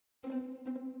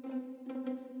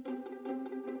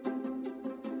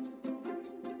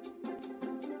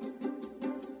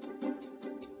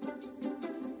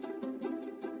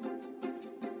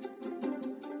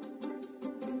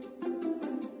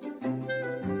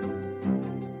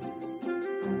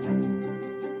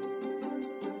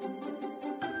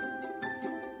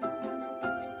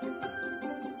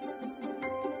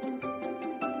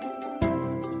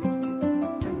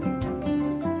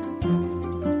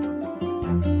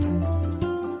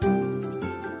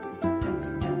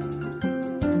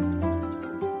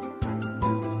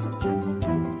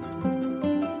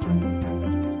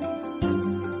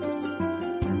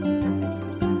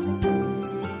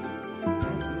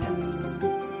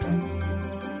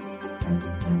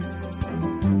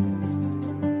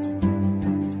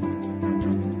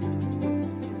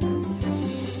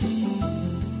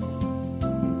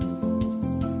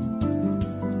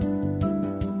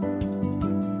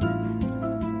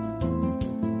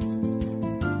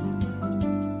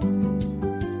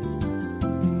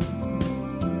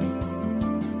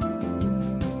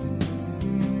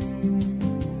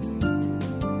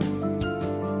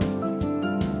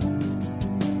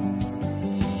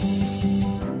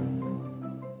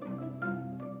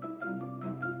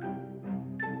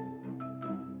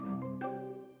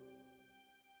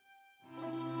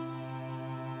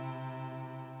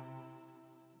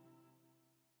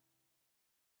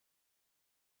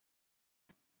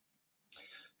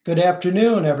Good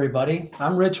afternoon, everybody.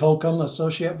 I'm Rich Holcomb,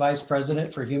 Associate Vice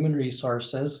President for Human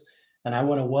Resources, and I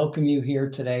want to welcome you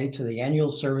here today to the Annual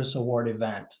Service Award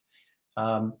event.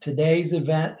 Today's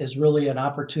event is really an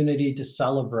opportunity to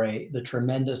celebrate the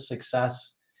tremendous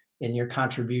success in your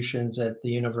contributions at the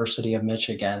University of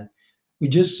Michigan. We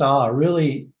just saw a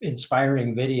really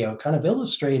inspiring video kind of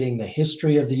illustrating the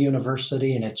history of the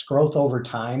university and its growth over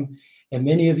time. And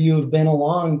many of you have been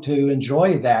along to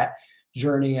enjoy that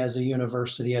journey as a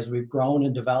university as we've grown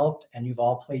and developed, and you've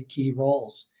all played key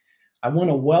roles. I want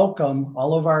to welcome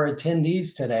all of our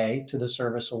attendees today to the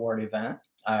Service Award event.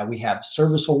 We have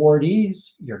service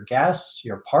awardees, your guests,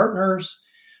 your partners,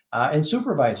 and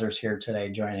supervisors here today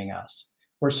joining us.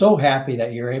 We're so happy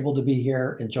that you're able to be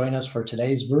here and join us for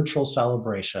today's virtual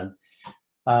celebration.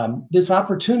 This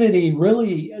opportunity,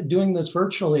 really doing this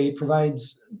virtually,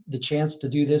 provides the chance to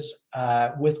do this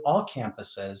with all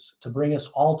campuses, to bring us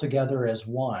all together as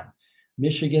one.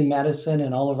 Michigan Medicine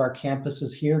and all of our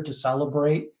campuses here to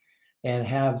celebrate and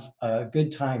have a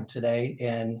good time today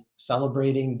in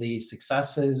celebrating the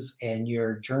successes and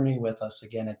your journey with us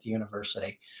again at the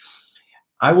university.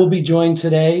 I will be joined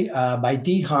today by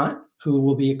Dee Hunt, who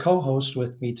will be a co-host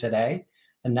with me today.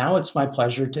 And now it's my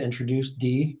pleasure to introduce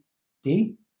Dee.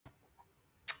 Dee?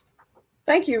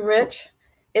 Thank you, Rich.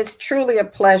 It's truly a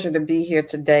pleasure to be here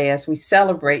today as we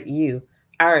celebrate you,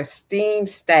 our esteemed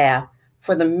staff,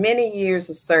 for the many years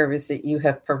of service that you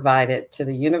have provided to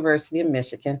the University of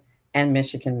Michigan and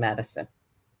Michigan Medicine.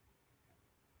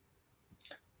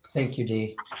 Thank you,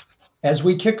 Dee. As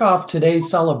we kick off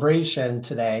today's celebration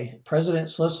today, President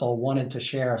Slissel wanted to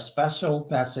share a special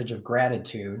message of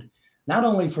gratitude, not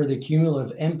only for the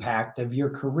cumulative impact of your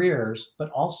careers, but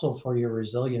also for your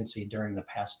resiliency during the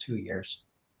past 2 years.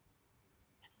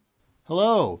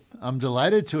 Hello, I'm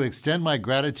delighted to extend my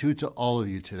gratitude to all of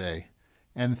you today,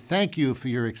 and thank you for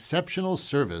your exceptional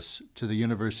service to the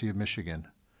University of Michigan.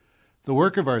 The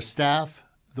work of our staff,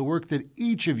 the work that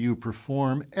each of you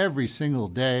perform every single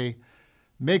day,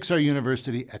 makes our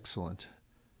university excellent.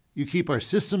 You keep our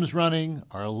systems running,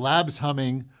 our labs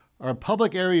humming, our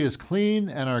public areas clean,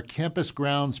 and our campus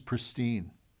grounds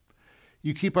pristine.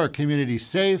 You keep our community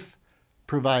safe,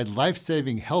 provide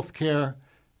life-saving health care,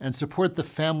 and support the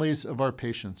families of our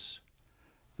patients.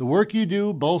 The work you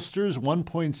do bolsters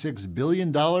 $1.6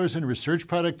 billion in research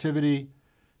productivity,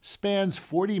 spans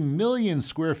 40 million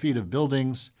square feet of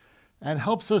buildings, and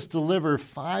helps us deliver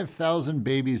 5,000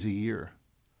 babies a year.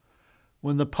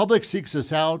 When the public seeks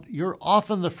us out, you're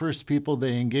often the first people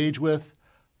they engage with,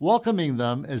 welcoming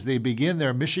them as they begin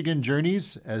their Michigan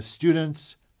journeys as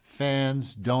students,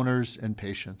 fans, donors, and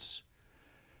patients.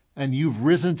 And you've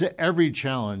risen to every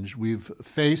challenge we've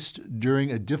faced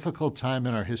during a difficult time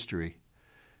in our history.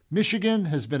 Michigan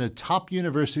has been a top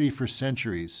university for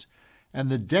centuries, and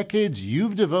the decades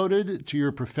you've devoted to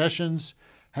your professions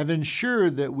have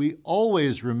ensured that we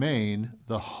always remain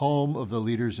the home of the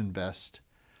leaders and best.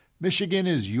 Michigan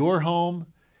is your home.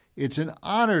 It's an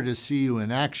honor to see you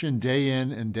in action day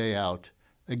in and day out.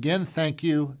 Again, thank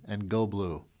you, and go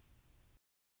blue.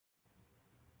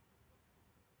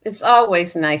 It's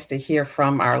always nice to hear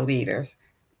from our leaders,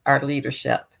 our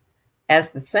leadership.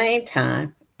 At the same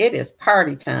time, it is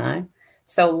party time,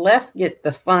 so let's get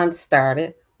the fun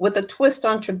started with a twist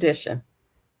on tradition.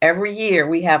 Every year,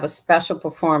 we have a special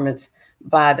performance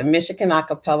by the Michigan a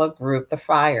cappella group, The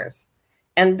Friars.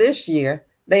 And this year,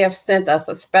 they have sent us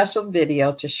a special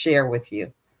video to share with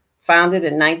you. Founded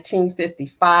in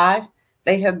 1955,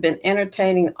 they have been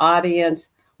entertaining audience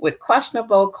with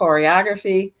questionable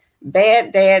choreography,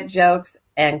 bad dad jokes,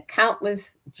 and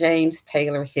countless James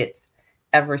Taylor hits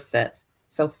ever since.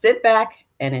 So sit back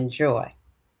and enjoy.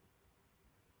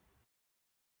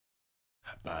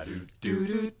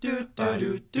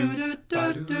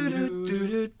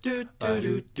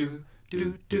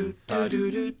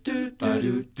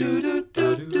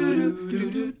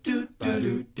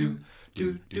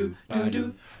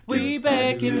 Way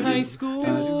back in high school,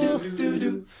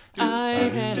 I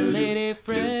had a lady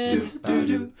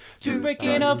friend. To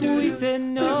breaking up, we said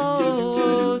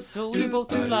no, so we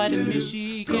both applied to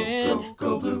Michigan.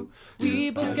 We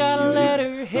both got a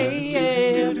letter,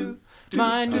 hey, yeah.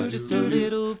 Mine was just a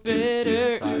little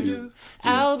better.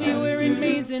 I'll be wearing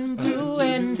maize and blue,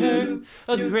 and her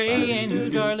a gray and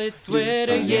scarlet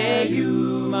sweater. Yeah,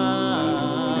 you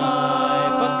my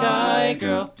Buckeye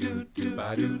girl. You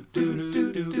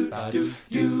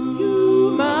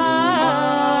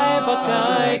my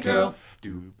Buckeye girl.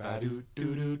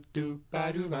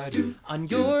 On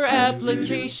your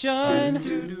application,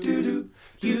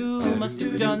 you must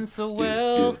have done so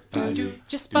well.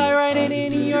 Just by writing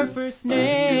in your first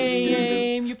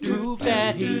name, you prove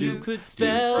that you you could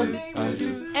spell.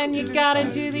 And you got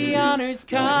into the honors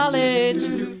college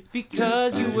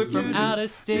because you were from out of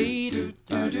state.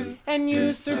 And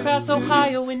you surpass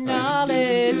Ohio in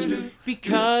knowledge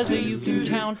because you can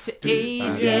count to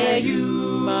 8. Yeah,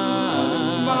 you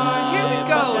my. Here we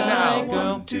go now.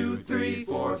 Girl. 1, 2, 3,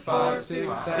 4, 5,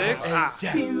 6, 7, 8.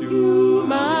 Yes. You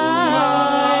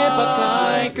my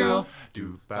Buckeye girl.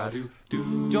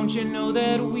 Don't you know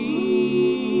that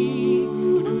we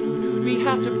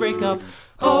have to break up?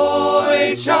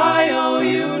 O-H-I-O,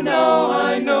 you know,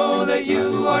 I know that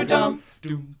you are dumb.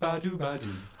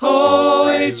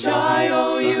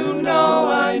 O-H-I-O, you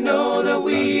know, I know that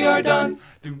we are done.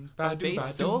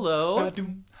 Bass solo.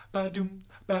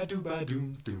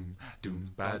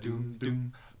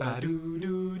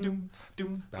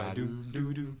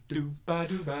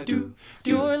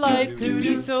 Your life could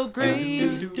be so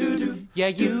great. Yeah,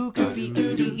 you could be a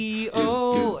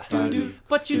CEO,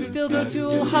 but you'd still go to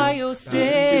Ohio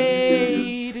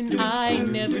State. And I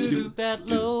never stoop that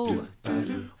low.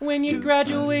 When you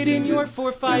graduate in your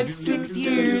 4, 5, 6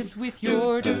 years with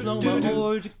your diploma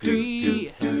or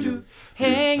degree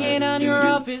hanging on your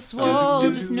office wall,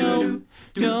 just know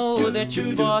that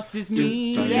your boss is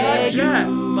me. Yeah, you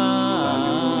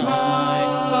my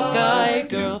Buckeye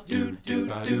girl. You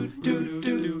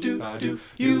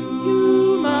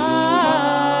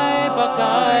my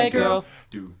Buckeye girl.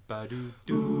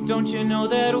 Don't you know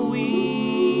that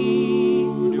we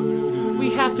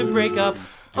have to break up?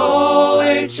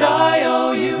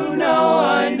 O-H-I-O, you know,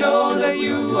 I know that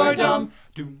you are dumb.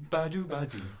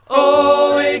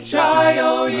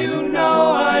 O-H-I-O, you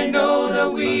know, I know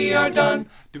that we are done.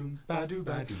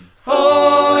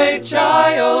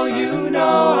 O-H-I-O, you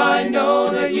know, I know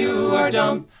that you are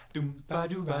dumb.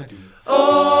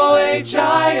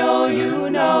 O-H-I-O, you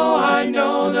know, I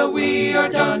know that we are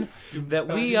done. That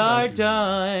we are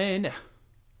done.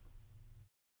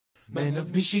 Men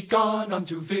of Michigan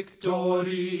unto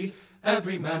victory,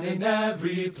 every man in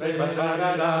every place.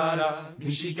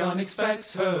 Michigan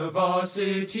expects her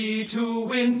varsity to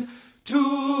win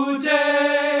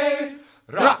today.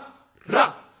 Ra,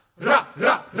 ra, ra,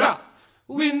 ra, ra.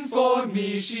 Win for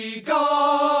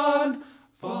Michigan.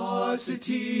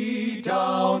 Varsity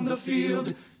down the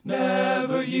field,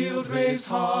 never yield, raise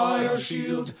high our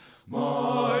shield.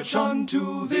 March on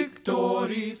to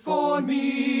victory for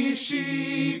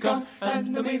Michigan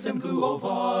and the maize and blue, O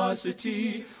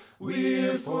varsity.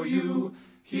 We're for you,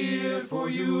 here for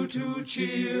you, to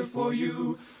cheer for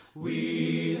you.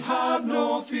 We have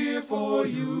no fear for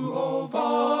you, O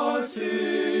varsity.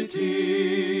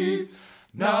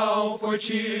 Now for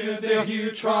cheer, they're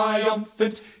here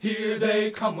triumphant, here they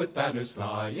come with banners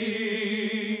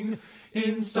flying.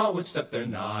 In stalwart step they're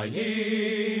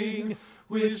nighing,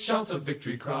 with shouts of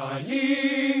victory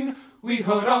crying. We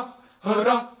hurrah,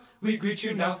 hurrah, we greet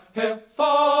you now. Hail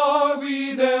for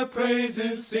we their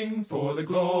praises sing, for the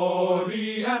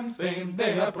glory and fame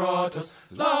they have brought us.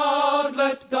 Loud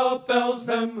let the bells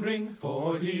them ring,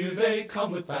 for here they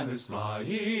come with banners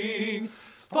flying.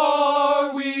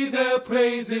 For we their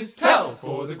praises tell,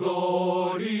 for the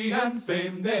glory and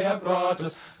fame they have brought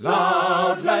us.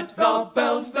 Loud let the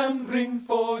bells them ring,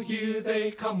 for here they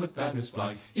come with banners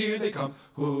flying. Here they come,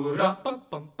 hurrah, bum,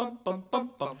 bum, bum, bum,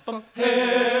 bum, bum, bum.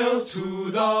 Hail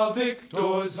to the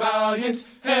victors valiant,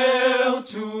 hail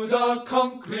to the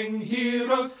conquering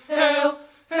heroes. Hail,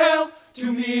 hail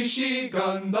to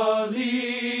Michigan, the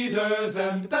leaders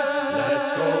and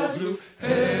best. Let's go blue.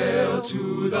 Hail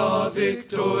to the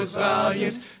victors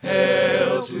valiant,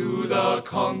 hail to the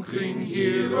conquering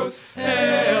heroes.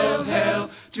 Hail, hail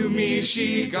to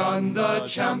Michigan, the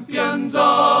champions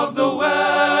of the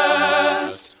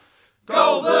West.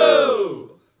 Go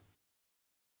blue!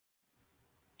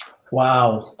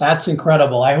 Wow, that's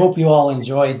incredible. I hope you all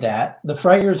enjoyed that. The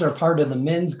Friars are part of the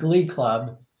Men's Glee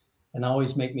Club and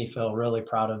always make me feel really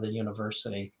proud of the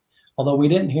university. Although we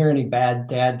didn't hear any bad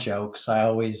dad jokes, I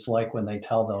always like when they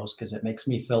tell those because it makes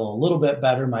me feel a little bit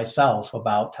better myself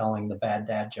about telling the bad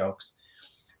dad jokes.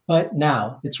 But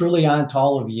now it's really on to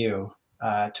all of you.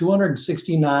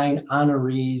 269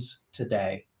 honorees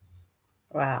today.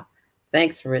 Wow.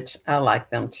 Thanks, Rich. I like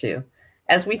them too.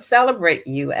 As we celebrate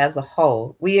you as a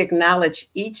whole, we acknowledge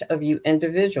each of you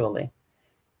individually.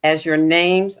 As your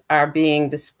names are being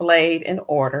displayed in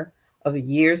order of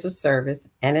years of service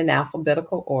and in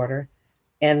alphabetical order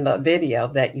in the video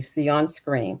that you see on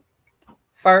screen.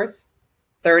 First,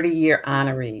 30-year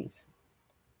honorees.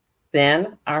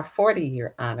 Then our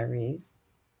 40-year honorees.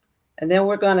 And then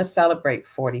we're going to celebrate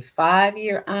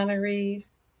 45-year honorees,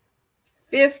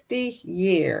 50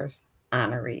 years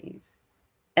honorees,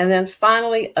 And then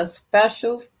finally, a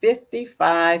special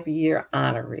 55-year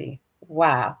honoree.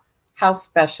 Wow, how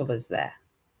special is that?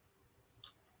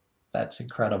 That's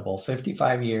incredible.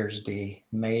 55 years, Dee.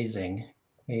 Amazing,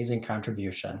 amazing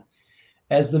contribution.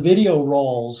 As the video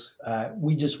rolls,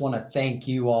 we just want to thank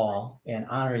you all and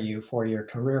honor you for your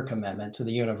career commitment to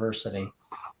the university.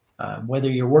 Whether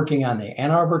you're working on the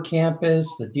Ann Arbor campus,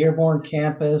 the Dearborn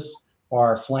campus, or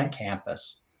our Flint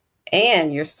campus.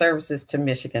 And your services to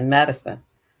Michigan Medicine.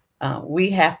 We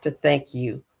have to thank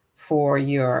you for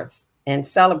yours and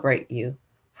celebrate you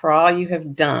for all you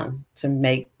have done to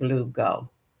make Blue go.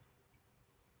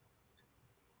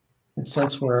 And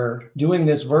since we're doing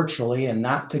this virtually and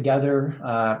not together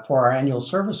for our annual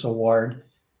service award,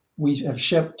 we have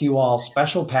shipped you all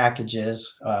special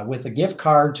packages with a gift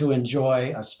card to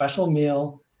enjoy a special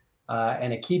meal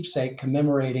and a keepsake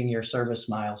commemorating your service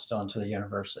milestone to the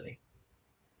university.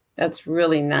 That's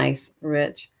really nice,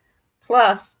 Rich.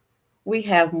 Plus, we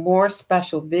have more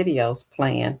special videos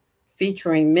planned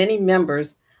featuring many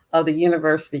members of the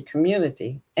university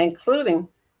community, including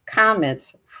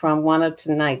comments from one of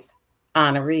tonight's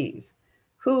honorees,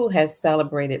 who has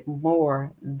celebrated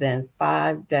more than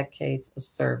 5 decades of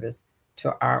service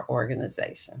to our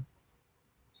organization.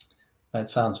 That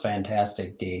sounds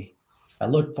fantastic, Dee. I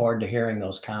look forward to hearing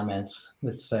those comments.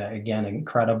 It's, again,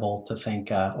 incredible to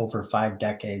think over 5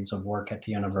 decades of work at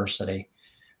the university.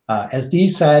 As Dee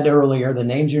said earlier, the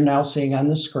names you're now seeing on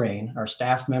the screen are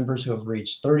staff members who have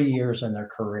reached 30 years in their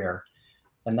career.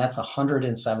 And that's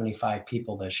 175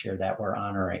 people this year that we're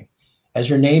honoring. As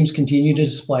your names continue to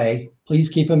display, please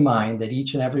keep in mind that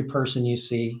each and every person you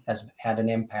see has had an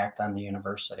impact on the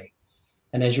university.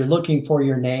 And as you're looking for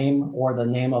your name or the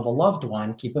name of a loved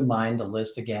one, keep in mind the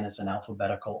list again is in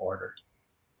alphabetical order.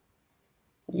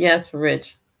 Yes,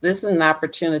 Rich, this is an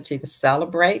opportunity to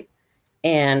celebrate,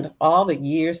 and all the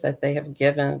years that they have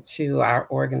given to our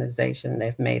organization,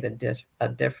 they've made a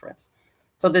difference.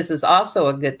 So this is also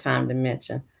a good time to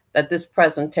mention that this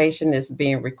presentation is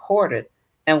being recorded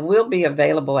and will be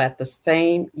available at the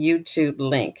same YouTube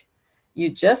link.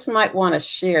 You just might want to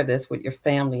share this with your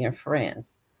family and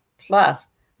friends. Plus,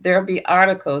 there'll be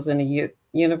articles in the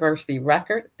University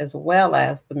Record as well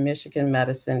as the Michigan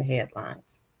Medicine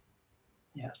headlines.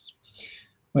 Yes.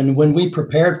 When we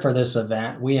prepared for this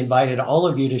event, we invited all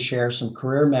of you to share some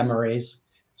career memories.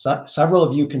 Several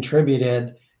of you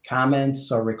contributed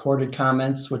comments or recorded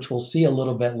comments, which we'll see a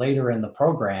little bit later in the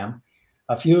program.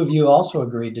 A few of you also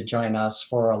agreed to join us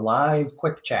for a live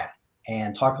quick chat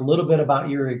and talk a little bit about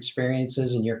your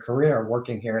experiences and your career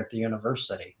working here at the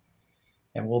university.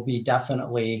 And we'll be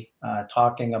definitely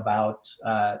talking about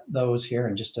those here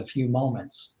in just a few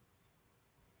moments.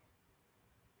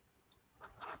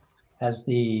 As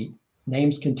the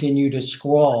names continue to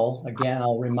scroll, again,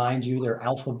 I'll remind you they're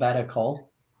alphabetical.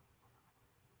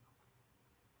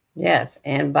 Yes,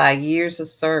 and by years of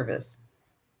service.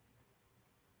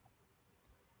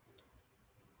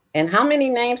 And how many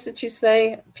names did you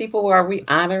say people are we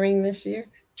honoring this year?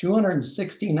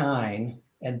 269,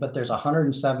 but there's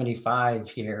 175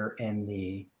 here in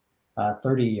the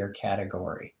 30-year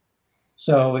category.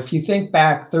 So if you think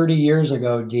back 30 years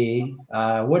ago, Dee,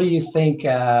 what do you think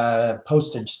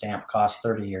postage stamp cost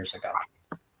 30 years ago?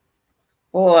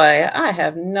 Boy, I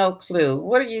have no clue.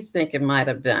 What do you think it might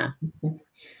have been?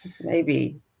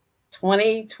 Maybe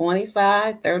 20,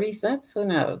 25, 30 cents? Who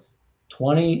knows?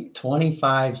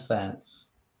 25 cents.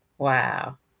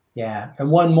 Wow. Yeah. And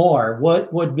one more.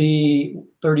 What would be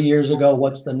 30 years ago?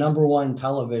 What's the #1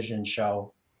 television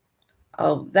show?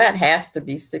 Oh, that has to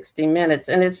be 60 Minutes.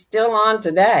 And it's still on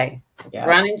today. Yeah.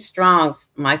 Running strong.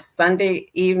 My Sunday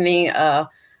evening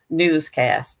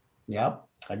newscast. Yep.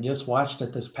 I just watched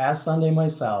it this past Sunday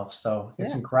myself. So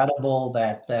it's incredible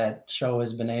that that show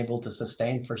has been able to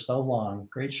sustain for so long.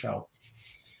 Great show.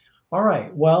 All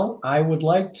right. Well, I would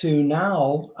like to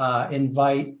now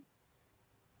invite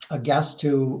a guest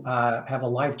to have a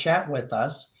live chat with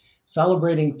us,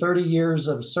 celebrating 30 years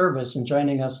of service, and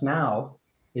joining us now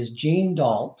is Jean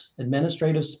Dalt,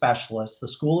 Administrative Specialist, the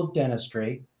School of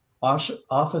Dentistry,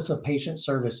 Office of Patient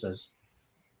Services.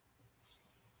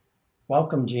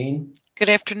 Welcome, Jean. Good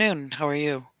afternoon. How are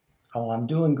you? Oh, I'm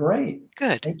doing great.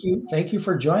 Good. Thank you. Thank you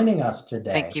for joining us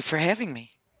today. Thank you for having me.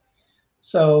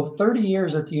 So 30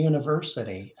 years at the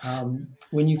university.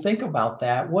 When you think about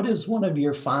that, what is one of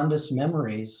your fondest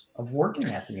memories of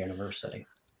working at the university?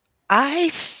 I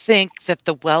think that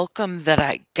the welcome that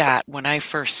I got when I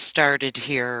first started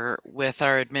here with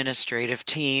our administrative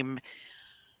team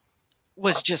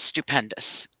was just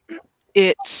stupendous.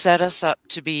 It set us up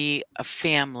to be a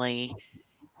family,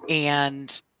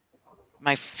 and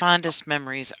my fondest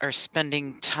memories are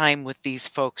spending time with these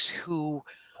folks who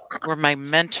were my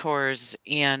mentors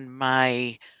and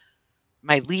my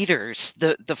leaders,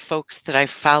 the folks that I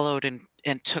followed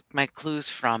and took my clues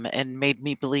from and made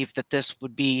me believe that this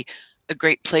would be a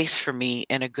great place for me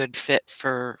and a good fit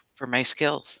for my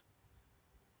skills.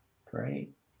 Great.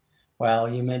 Well,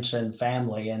 you mentioned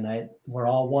family, and that we're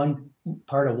all one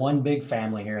part of one big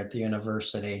family here at the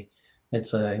university.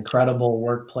 It's an incredible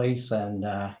workplace, and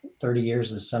 30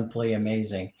 years is simply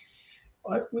amazing.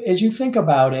 As you think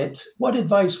about it, what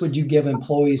advice would you give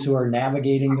employees who are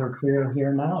navigating their career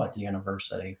here now at the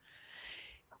university?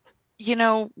 You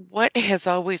know, what has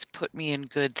always put me in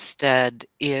good stead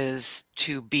is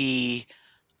to be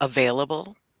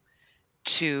available,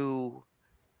 to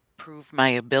prove my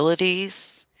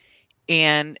abilities,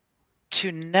 and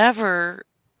to never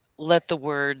let the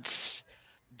words,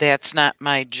 "That's not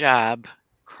my job,"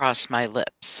 cross my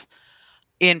lips.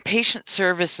 In patient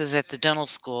services at the dental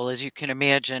school, as you can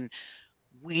imagine,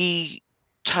 we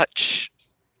touch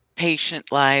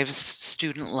patient lives,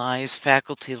 student lives,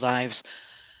 faculty lives.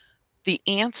 The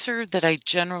answer that I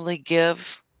generally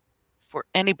give for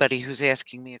anybody who's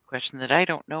asking me a question that I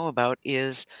don't know about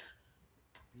is,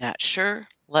 "Not sure?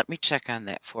 Let me check on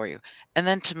that for you." And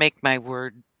then to make my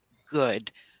word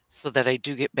good so that I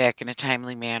do get back in a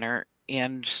timely manner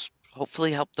and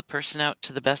hopefully help the person out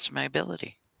to the best of my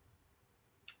ability.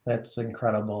 That's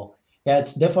incredible. Yeah,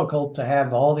 it's difficult to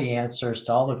have all the answers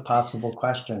to all the possible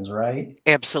questions, right?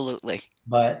 Absolutely.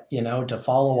 But, to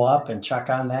follow up and check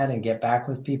on that and get back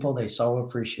with people, they so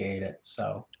appreciate it.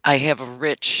 So, I have a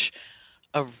rich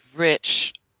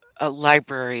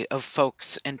library of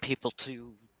folks and people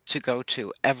to go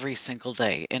to every single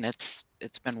day, and it's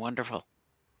been wonderful.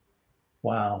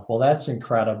 wow. Well, that's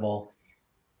incredible.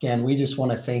 Again, we just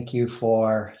want to thank you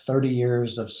for 30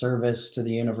 years of service to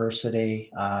the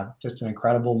university. Just an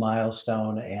incredible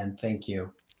milestone, and thank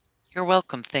you. You're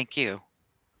welcome. Thank you.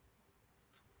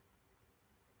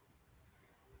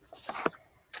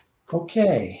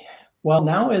 Okay. Well,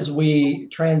 now as we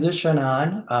transition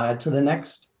on to the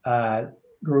next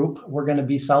group, we're going to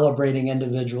be celebrating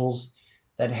individuals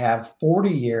that have 40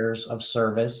 years of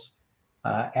service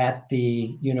at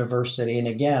the university. And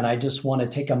again, I just want to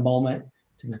take a moment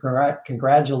to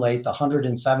congratulate the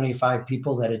 175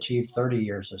 people that achieved 30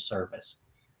 years of service.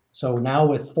 So now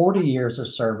with 40 years of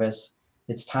service,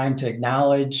 it's time to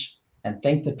acknowledge and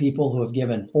thank the people who have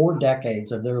given 4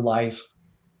 decades of their life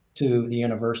to the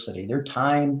university, their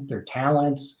time, their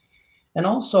talents, and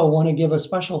also want to give a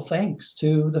special thanks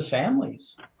to the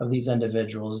families of these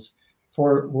individuals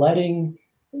for letting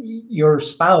your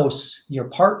spouse, your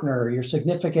partner, your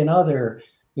significant other,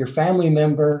 your family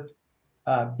member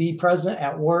be present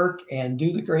at work and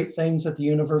do the great things that the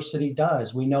university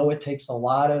does. We know it takes a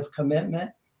lot of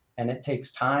commitment and it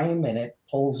takes time and it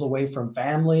pulls away from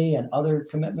family and other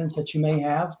commitments that you may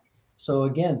have. So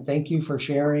again, thank you for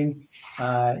sharing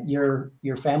your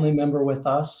family member with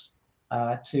us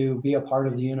to be a part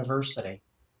of the university.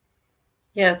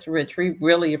 Yes, Rich, we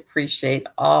really appreciate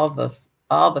all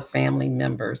the family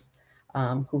members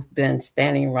who've been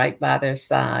standing right by their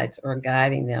sides or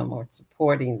guiding them or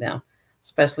supporting them,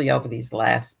 especially over these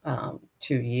last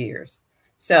 2 years.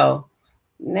 So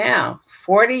now,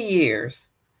 40 years,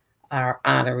 our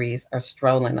honorees are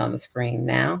strolling on the screen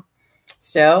now.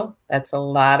 So that's a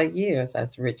lot of years,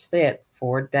 as Rich said,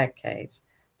 4 decades.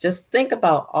 Just think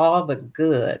about all the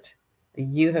good that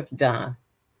you have done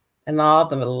and all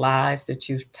the lives that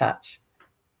you've touched.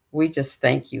 We just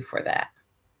thank you for that.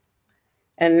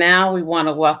 And now we want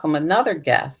to welcome another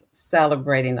guest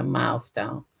celebrating a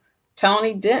milestone,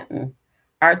 Tony Denton,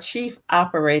 our Chief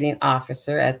Operating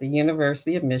Officer at the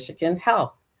University of Michigan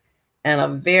Health, and a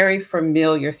very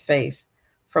familiar face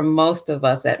for most of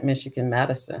us at Michigan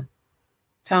Medicine.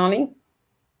 Tony?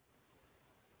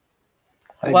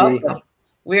 Hi, welcome. Dee.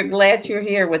 We're glad you're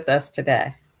here with us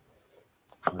today.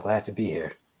 I'm glad to be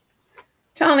here.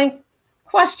 Tony,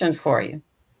 question for you.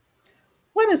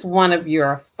 What is one of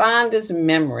your fondest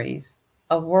memories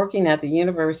of working at the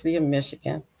University of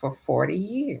Michigan for 40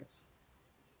 years?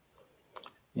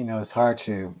 You know, it's hard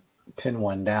to pin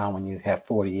one down when you have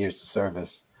 40 years of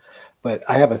service, but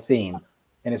I have a theme,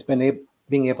 and it's been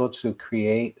being able to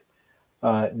create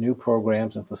new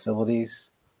programs and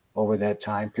facilities over that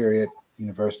time period.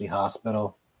 University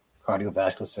Hospital,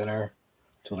 Cardiovascular Center,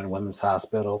 Children and Women's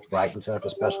Hospital, Brighton Center for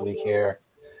Specialty Care,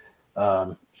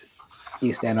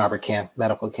 East Ann Arbor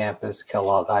Medical Campus,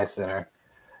 Kellogg Eye Center.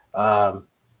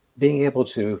 Being able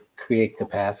to create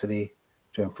capacity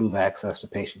to improve access to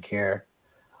patient care,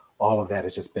 all of that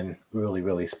has just been really,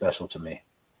 really special to me.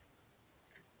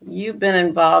 You've been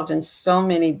involved in so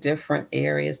many different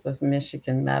areas of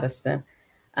Michigan medicine.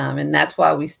 And that's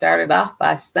why we started off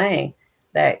by saying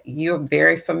that you're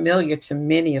very familiar to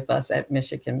many of us at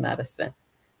Michigan Medicine.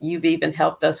 You've even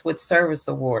helped us with service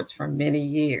awards for many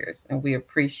years, and we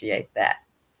appreciate that.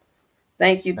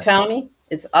 Thank you, Tony.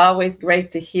 It's always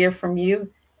great to hear from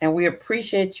you, and we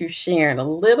appreciate you sharing a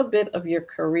little bit of your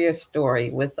career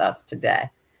story with us today.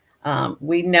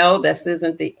 We know this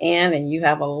isn't the end, and you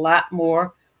have a lot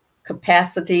more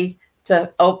capacity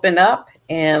to open up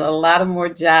and a lot of more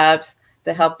jobs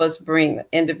to help us bring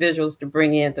individuals to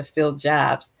bring in to fill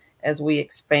jobs as we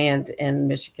expand in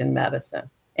Michigan medicine.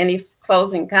 Any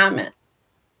closing comments?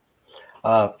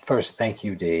 First, thank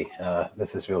you, Dee.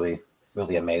 This is really,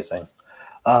 really amazing.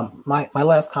 My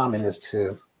last comment is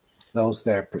to those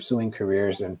that are pursuing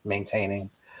careers and maintaining,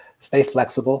 stay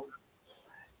flexible.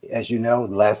 As you know,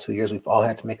 the last 2 years, we've all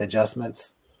had to make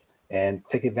adjustments and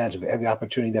take advantage of every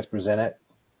opportunity that's presented.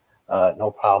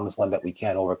 No problem is one that we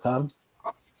can't overcome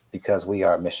because we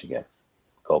are Michigan.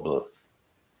 Go Blue.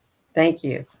 Thank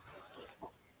you.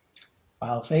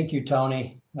 Wow, thank you,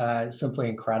 Tony. Simply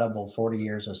incredible, 40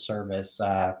 years of service.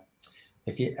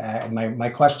 If you, my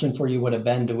question for you would have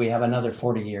been, do we have another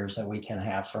 40 years that we can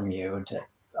have from you to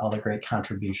all the great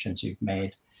contributions you've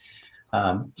made?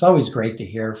 It's always great to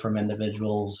hear from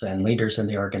individuals and leaders in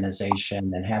the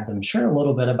organization and have them share a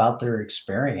little bit about their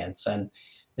experience. And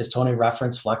as Tony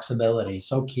referenced, flexibility,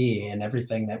 so key in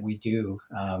everything that we do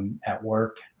at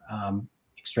work.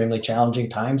 Extremely challenging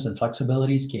times, and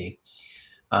flexibility is key.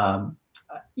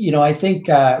 You know, I think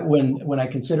when I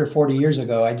consider 40 years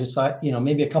ago, I just thought, you know,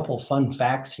 maybe a couple of fun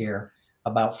facts here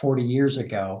about 40 years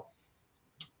ago.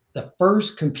 The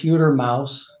first computer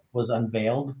mouse was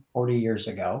unveiled 40 years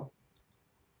ago.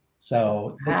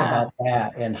 So think about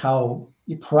that and how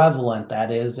prevalent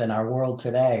that is in our world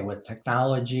today with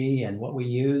technology and what we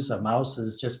use. A mouse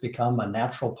has just become a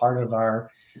natural part of our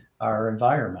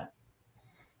environment.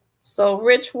 So,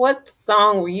 Rich, what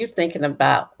song were you thinking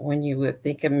about when you were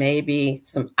thinking maybe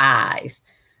some eyes?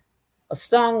 A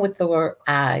song with the word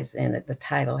eyes in it. The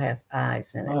title has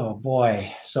eyes in it. Oh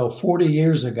boy! So 40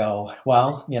 years ago,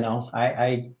 well, you know,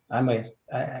 I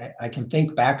can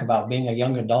think back about being a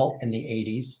young adult in the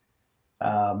 80s.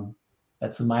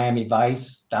 That's the Miami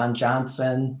Vice, Don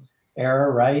Johnson era,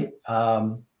 right?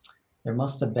 There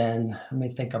must have been. Let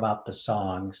me think about the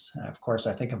songs. Of course,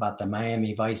 I think about the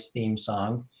Miami Vice theme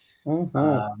song.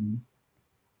 Mm-hmm.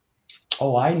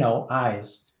 Oh, I know,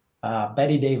 Eyes.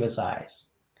 Betty Davis, Eyes.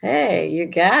 Hey, you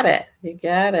got it. You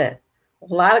got it.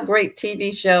 A lot of great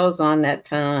TV shows on that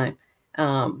time.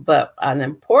 But an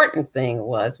important thing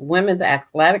was women's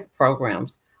athletic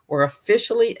programs were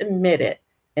officially admitted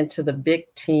into the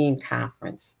Big Team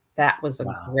Conference. That was a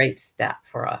great step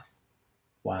for us.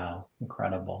 Wow,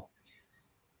 incredible.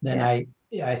 Then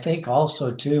I think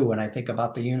also too, when I think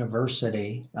about the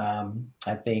university,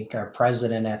 I think our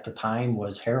president at the time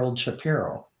was Harold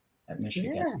Shapiro at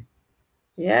Michigan. Yeah.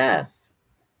 Yes.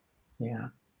 Yeah.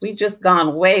 We just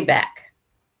gone way back.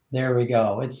 There we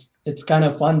go. It's kind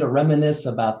of fun to reminisce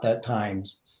about that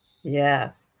times.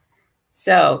 Yes.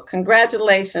 So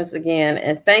congratulations again,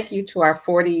 and thank you to our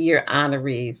 40-year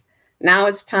honorees. Now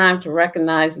it's time to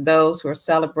recognize those who are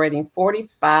celebrating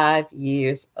 45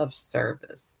 years of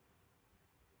service.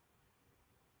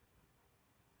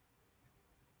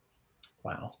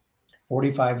 Wow,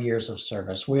 45 years of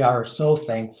service. We are so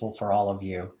thankful for all of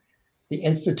you. The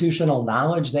institutional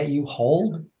knowledge that you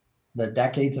hold, the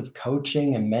decades of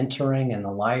coaching and mentoring and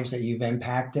the lives that you've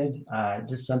impacted,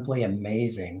 just simply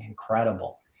amazing,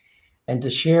 incredible. And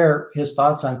to share his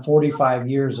thoughts on 45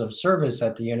 years of service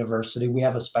at the university, we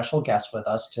have a special guest with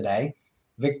us today,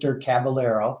 Victor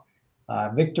Caballero.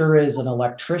 Victor is an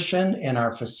electrician in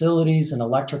our facilities and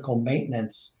electrical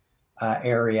maintenance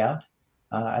area.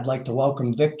 I'd like to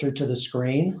welcome Victor to the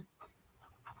screen.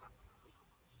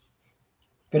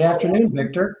 Good afternoon,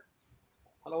 Victor.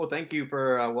 Hello, thank you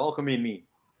for welcoming me.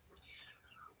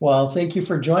 Well, thank you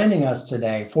for joining us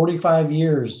today. 45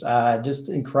 years, just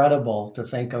incredible to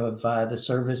think of the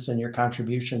service and your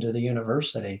contribution to the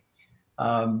university.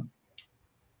 I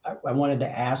wanted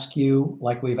to ask you,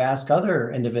 like we've asked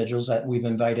other individuals that we've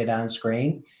invited on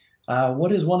screen,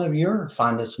 what is one of your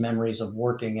fondest memories of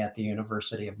working at the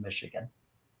University of Michigan?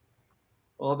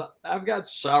 Well, I've got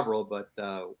several, but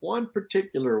one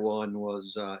particular one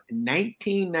was in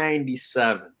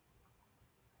 1997.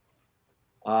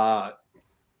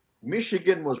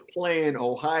 Michigan was playing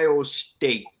Ohio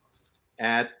State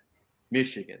at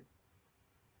Michigan.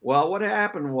 Well, what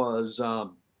happened was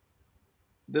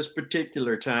this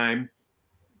particular time,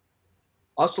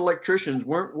 us electricians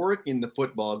weren't working the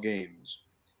football games.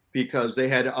 because they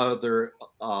had other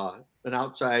an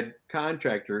outside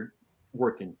contractor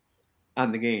working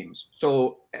on the games.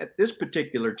 So at this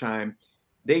particular time,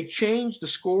 they changed the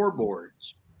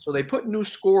scoreboards. So they put new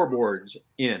scoreboards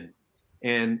in,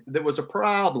 and there was a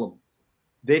problem.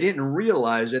 They didn't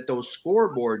realize that those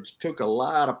scoreboards took a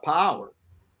lot of power.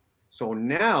 So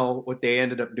now what they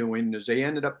ended up doing is they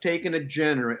ended up taking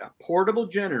a portable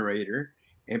generator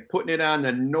and putting it on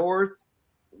the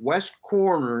northwest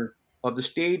corner of the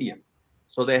stadium.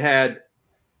 So they had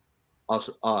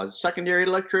a secondary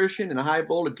electrician and a high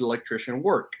voltage electrician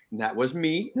work. And that was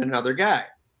me and another guy.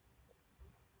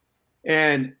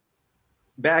 And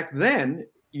back then,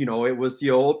 you know, it was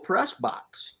the old press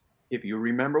box, if you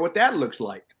remember what that looks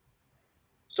like.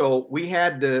 So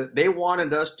they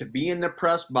wanted us to be in the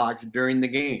press box during the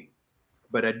game.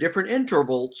 But at different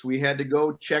intervals, we had to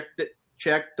go check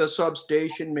the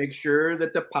substation, make sure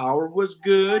that the power was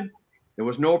good, there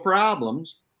was no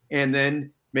problems, and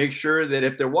then make sure that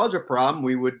if there was a problem,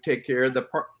 we would take care of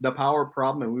the power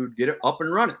problem and we would get it up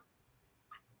and running.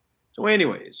 So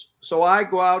anyways, so I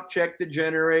go out, check the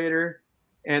generator,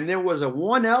 and there was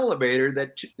one elevator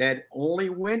that only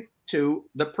went to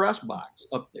the press box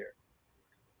up there.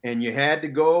 And you had to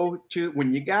go to,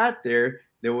 when you got there,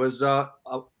 there was a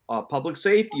public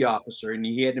safety officer, and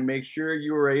he had to make sure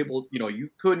you were able, you know, you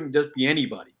couldn't just be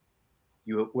anybody.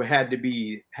 You had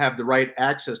to have the right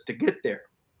access to get there.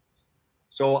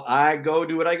 So I go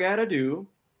do what I got to do.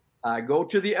 I go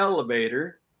to the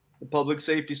elevator. The public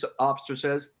safety officer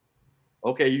says,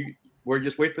 okay, we're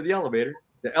just wait for the elevator.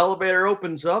 The elevator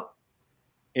opens up,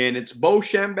 and it's Bo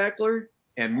Schembechler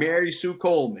and Mary Sue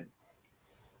Coleman.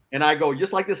 And I go,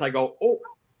 just like this, I go, oh,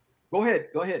 go ahead.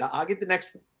 I'll get the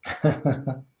next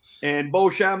one. And Bo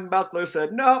Schembechler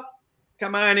said, no,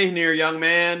 come on in here, young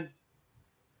man.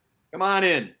 Come on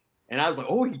in. And I was like,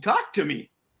 oh, he talked to me,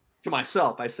 to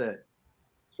myself, I said.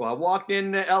 So I walked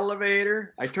in the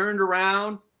elevator. I turned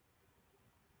around,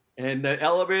 and the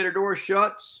elevator door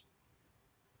shuts.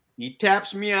 He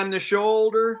taps me on the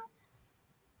shoulder,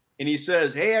 and he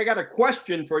says, hey, I got a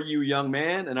question for you, young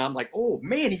man. And I'm like, oh,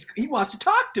 man, he wants to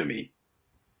talk to me.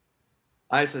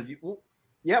 I said, well,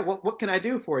 yeah, what can I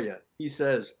do for you? He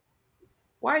says,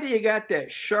 why do you got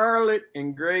that Charlotte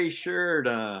and gray shirt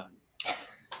on?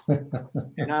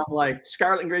 And I'm like,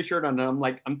 scarlet and gray shirt on. And I'm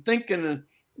like, I'm thinking,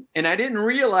 and I didn't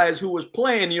realize who was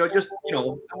playing, I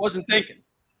wasn't thinking.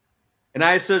 And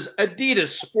I says, Adidas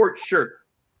sports shirt.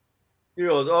 He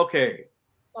goes, okay,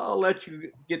 I'll let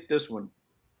you get this one.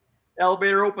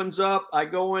 Elevator opens up. I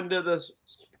go into the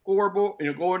scoreboard,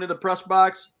 go into the press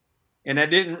box, and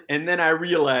then I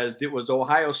realized it was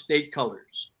Ohio State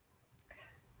colors.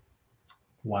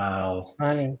 Wow.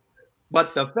 Funny.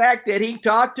 But the fact that he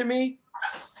talked to me,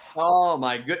 oh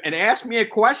my good, and asked me a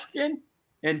question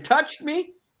and touched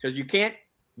me, because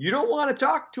you don't want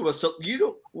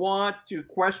to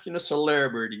question a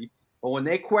celebrity, but when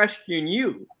they question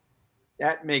you,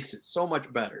 that makes it so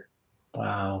much better.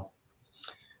 Wow.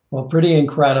 Well, pretty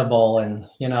incredible. And,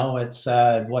 it's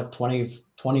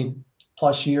 20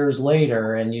 plus years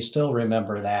later, and you still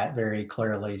remember that very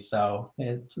clearly. So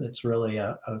it's really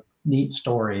a neat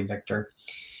story, Victor.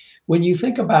 When you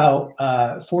think about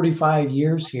 45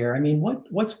 years here, I mean,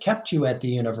 what's kept you at the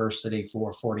university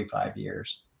for 45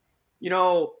 years?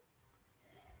 One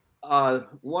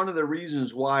of the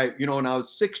reasons why, when I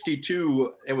was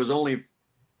 62,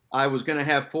 I was going to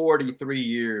have 43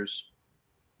 years.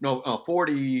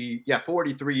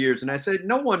 43 years. And I said,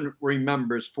 no one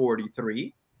remembers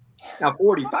 43. Now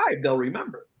 45, they'll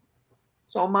remember.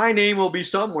 So my name will be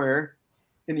somewhere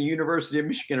in the University of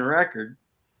Michigan record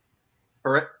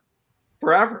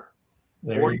forever.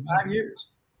 45 years.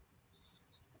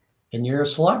 And you're a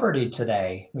celebrity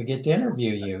today. We get to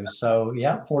interview you. So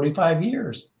yeah, 45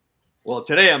 years. Well,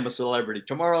 today I'm a celebrity.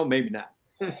 Tomorrow, maybe not.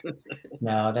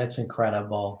 No, that's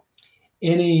incredible.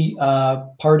 Any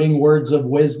parting words of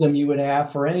wisdom you would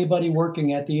have for anybody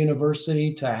working at the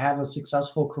university to have a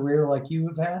successful career like you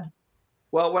have had?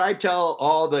 Well, what I tell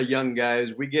all the young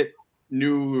guys, we get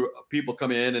new people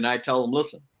come in, and I tell them,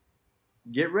 listen,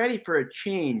 get ready for a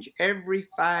change every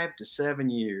 5 to 7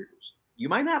 years. You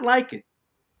might not like it,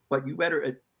 but you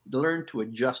better learn to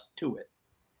adjust to it.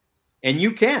 And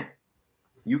you can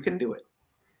do it.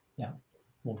 Yeah,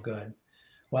 well, good.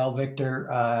 Well,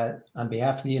 Victor, on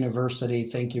behalf of the university,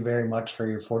 thank you very much for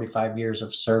your 45 years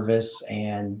of service,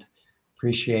 and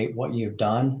appreciate what you've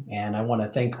done. And I want to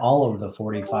thank all of the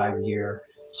 45-year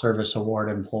Service Award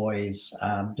employees.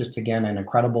 Just again, an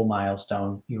incredible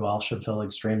milestone. You all should feel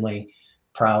extremely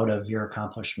proud of your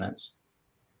accomplishments.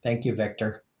 Thank you,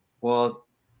 Victor. Well,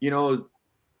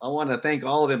 I want to thank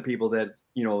all of them people that,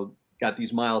 got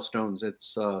these milestones.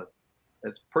 It's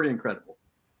pretty incredible.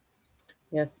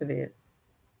 Yes, it is.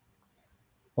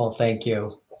 Well, thank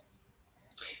you.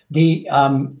 The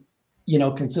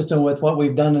consistent with what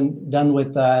we've done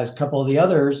with a couple of the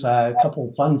others, a couple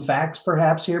of fun facts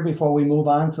perhaps here before we move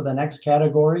on to the next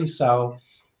category. So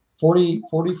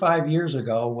 45 years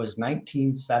ago was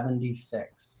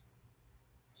 1976.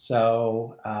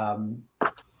 So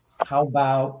how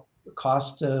about the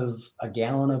cost of a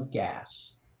gallon of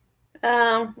gas?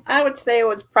 I would say it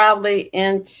was probably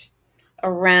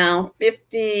around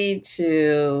 50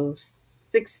 to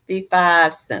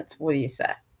 65 cents. What do you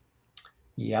say?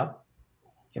 Yep.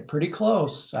 You're pretty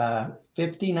close.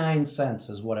 59 cents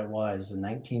is what it was in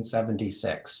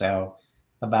 1976. So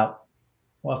about,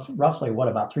 well, roughly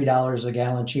about $3 a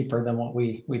gallon cheaper than what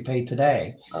we pay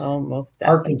today. Almost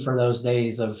definitely. Harking for those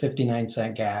days of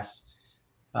 59-cent gas.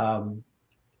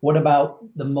 What about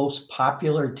the most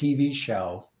popular TV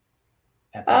show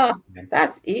at that time?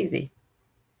 That's easy.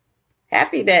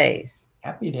 Happy Days.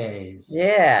 Happy Days.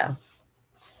 Yeah.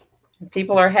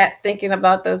 People are thinking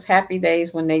about those happy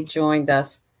days when they joined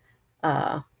us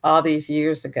all these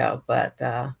years ago. But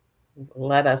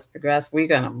let us progress. We're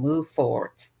going to move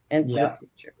forward into the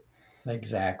future.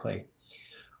 Exactly.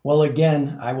 Well,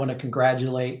 again, I want to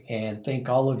congratulate and thank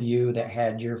all of you that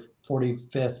had your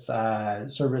 45th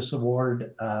Service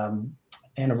Award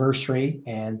anniversary.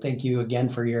 And thank you again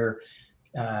for your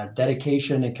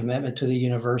dedication and commitment to the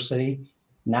university.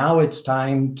 Now it's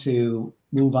time to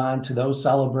move on to those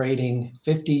celebrating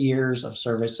 50 years of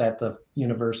service at the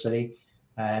university.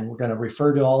 And we're going to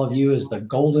refer to all of you as the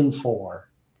Golden Four.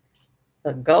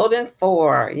 The Golden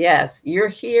Four. Yes, you're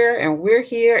here and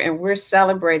we're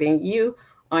celebrating you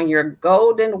on your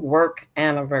golden work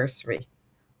anniversary.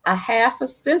 A half a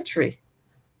century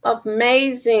of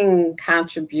amazing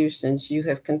contributions you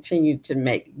have continued to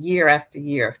make year after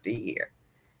year after year.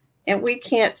 And we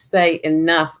can't say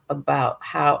enough about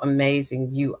how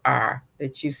amazing you are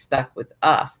that you stuck with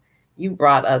us. You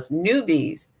brought us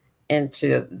newbies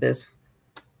into this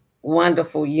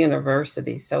wonderful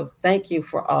university. So thank you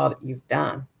for all that you've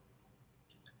done.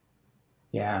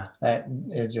 Yeah, that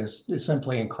is just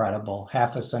simply incredible.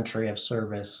 Half a century of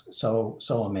service. So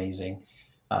amazing.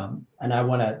 And I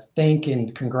want to thank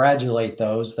and congratulate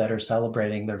those that are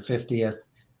celebrating their 50th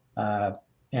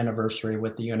anniversary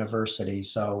with the university.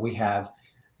 So we have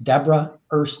Deborah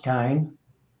Erskine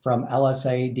from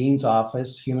LSA Dean's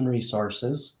Office, Human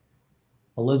Resources,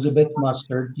 Elizabeth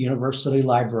Mustard, University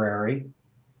Library,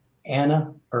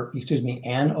 Ann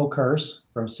Okurse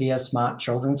from CS Mott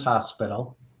Children's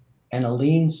Hospital, and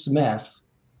Aline Smith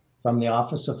from the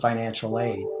Office of Financial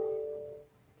Aid.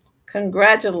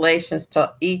 Congratulations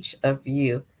to each of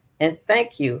you, and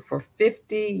thank you for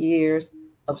 50 years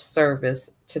of service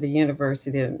to the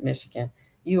University of Michigan.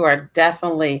 You are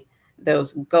definitely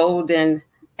those golden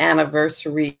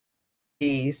anniversaries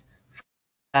for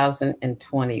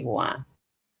 2021.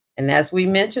 And as we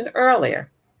mentioned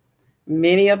earlier,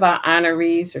 many of our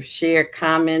honorees have shared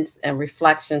comments and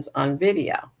reflections on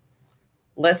video.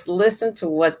 Let's listen to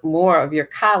what more of your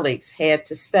colleagues had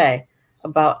to say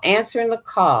about answering the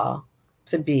call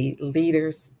to be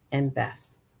leaders and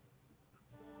best.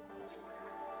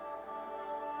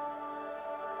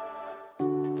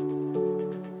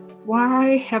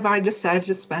 Why have I decided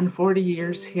to spend 40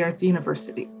 years here at the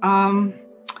university?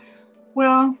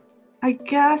 Well, I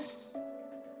guess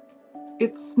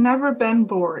it's never been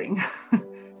boring.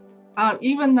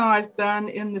 Even though I've been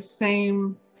in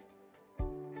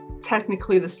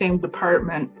technically the same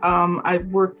department, I've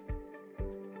worked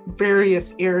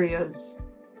various areas.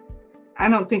 I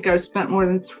don't think I've spent more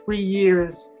than 3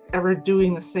 years ever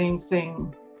doing the same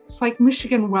thing. It's like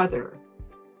Michigan weather.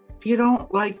 If you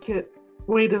don't like it,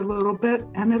 wait a little bit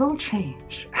and it'll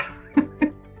change.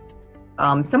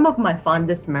 Some of my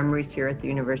fondest memories here at the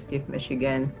University of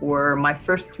Michigan were my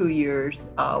first 2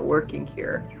 years working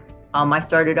here. I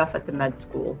started off at the med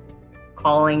school,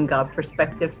 calling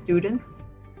prospective students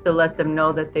to let them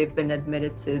know that they've been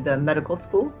admitted to the medical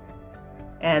school,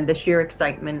 and the sheer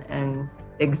excitement and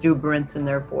exuberance in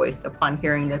their voice upon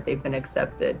hearing that they've been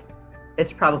accepted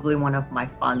is probably one of my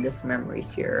fondest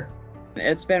memories here.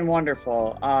 It's been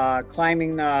wonderful.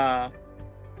 Climbing the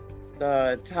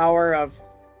tower of,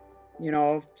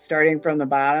 starting from the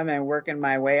bottom and working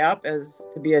my way up as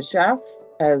to be a chef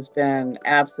has been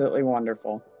absolutely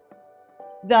wonderful.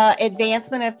 The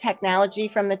advancement of technology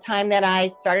from the time that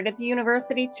I started at the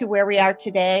university to where we are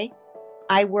today.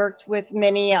 I worked with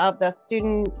many of the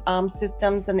student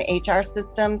systems and the HR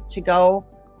systems to go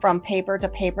from paper to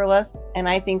paperless, and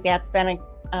I think that's been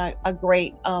a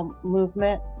great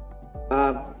movement.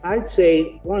 I'd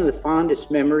say one of the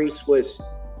fondest memories was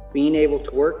being able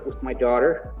to work with my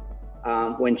daughter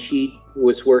when she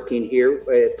was working here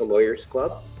at the Lawyers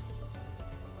Club.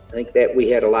 I think that we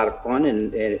had a lot of fun,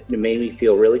 and it made me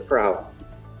feel really proud.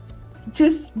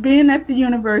 Just being at the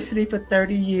university for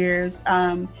 30 years,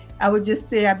 I would just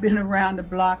say I've been around the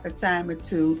block a time or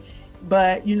two,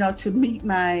 but to meet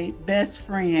my best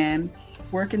friend,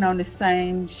 working on the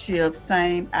same shift,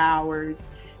 same hours,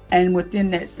 and within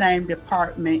that same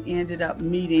department, ended up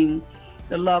meeting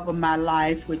the love of my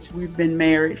life, which we've been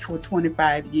married for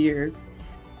 25 years.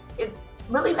 It's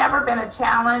really never been a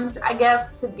challenge, I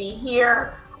guess, to be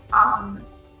here.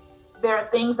 There are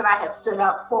things that I have stood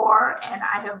up for and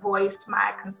I have voiced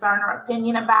my concern or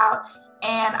opinion about,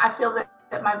 and I feel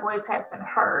that my voice has been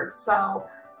heard. So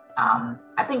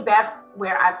I think that's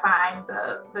where I find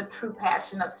the true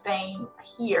passion of staying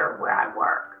here where I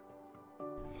work.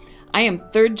 I am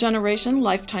third generation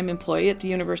lifetime employee at the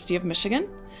University of Michigan.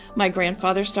 My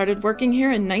grandfather started working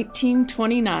here in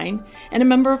 1929, and a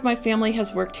member of my family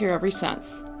has worked here ever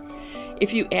since.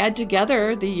 If you add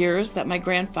together the years that my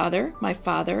grandfather, my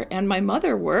father, and my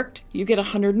mother worked, you get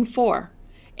 104.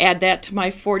 Add that to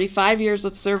my 45 years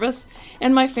of service,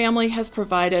 and my family has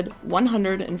provided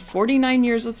 149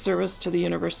 years of service to the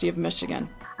University of Michigan.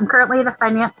 I'm currently the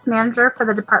finance manager for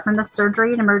the Department of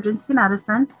Surgery and Emergency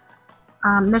Medicine.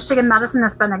 Michigan Medicine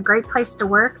has been a great place to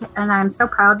work, and I'm so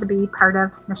proud to be part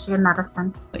of Michigan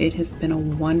Medicine. It has been a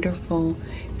wonderful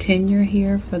tenure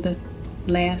here for the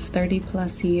last 30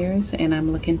 plus years, and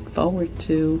I'm looking forward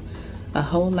to a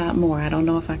whole lot more. I don't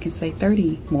know if I can say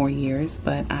 30 more years,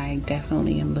 but I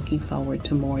definitely am looking forward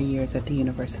to more years at the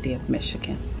University of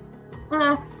Michigan.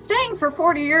 Staying for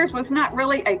 40 years was not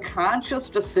really a conscious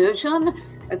decision.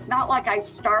 It's not like I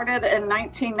started in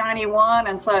 1991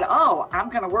 and said, oh, I'm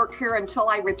going to work here until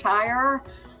I retire.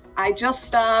 I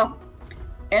just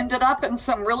ended up in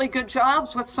some really good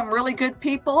jobs with some really good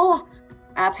people.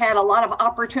 I've had a lot of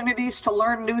opportunities to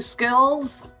learn new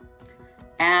skills,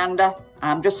 and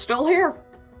I'm just still here.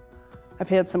 I've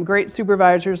had some great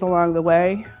supervisors along the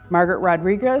way, Margaret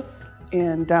Rodriguez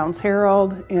in Downs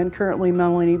Herald, and currently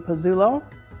Melanie Pizzulo.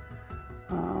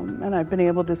 And I've been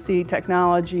able to see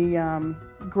technology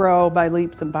grow by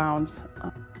leaps and bounds.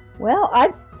 Well,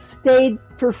 I've stayed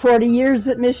for 40 years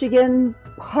at Michigan,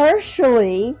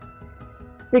 partially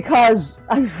because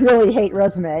I really hate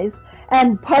resumes,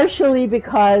 and partially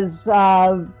because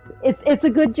it's a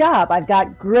good job. I've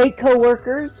got great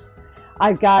coworkers.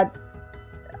 It's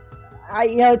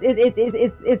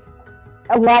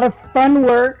a lot of fun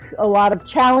work, a lot of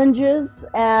challenges,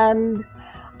 and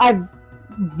I've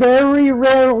very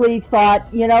rarely thought,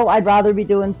 I'd rather be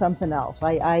doing something else.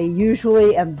 I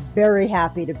usually am very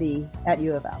happy to be at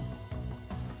U of M.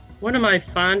 One of my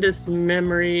fondest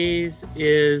memories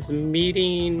is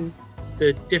meeting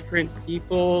the different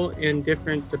people in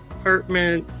different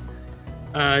departments,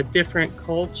 different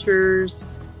cultures,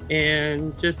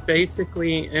 and just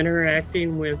basically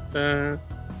interacting with the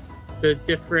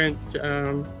different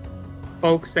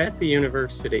folks at the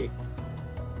university.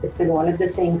 It's been one of the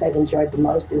things I've enjoyed the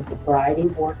most is the variety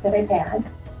of work that I've had.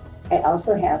 I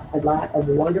also have a lot of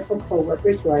wonderful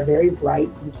coworkers who are very bright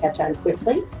and catch on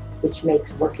quickly, which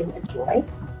makes working a joy.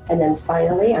 And then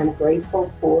finally, I'm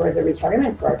grateful for the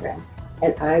retirement program.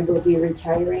 And I will be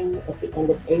retiring at the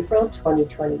end of April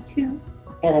 2022,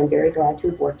 and I'm very glad to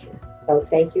have worked here. So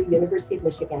thank you, University of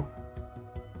Michigan.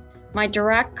 My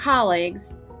direct colleagues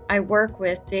I work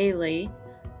with daily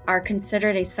are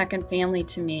considered a second family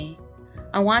to me.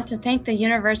 I want to thank the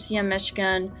University of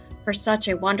Michigan for such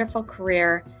a wonderful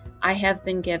career I have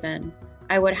been given.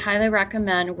 I would highly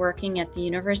recommend working at the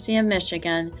University of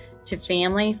Michigan to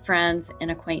family, friends,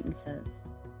 and acquaintances.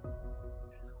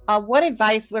 What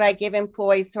advice would I give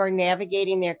employees who are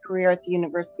navigating their career at the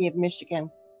University of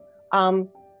Michigan?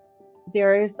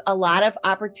 There's a lot of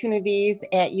opportunities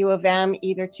at U of M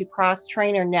either to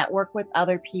cross-train or network with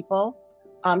other people.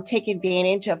 Take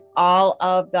advantage of all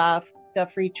of the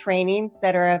free trainings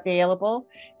that are available.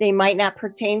 They might not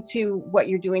pertain to what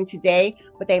you're doing today,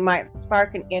 but they might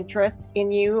spark an interest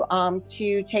in you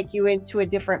to take you into a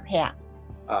different path.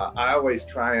 I always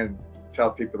try and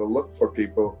tell people to look for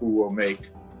people who will make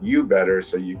you better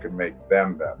so you can make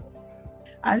them better.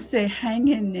 I say hang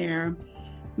in there,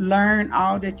 learn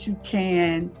all that you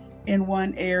can in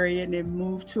one area and then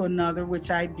move to another, which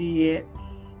I did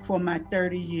for my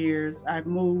 30 years. I've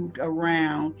moved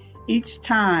around each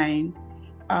time,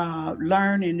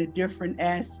 learning the different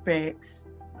aspects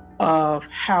of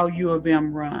how U of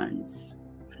M runs.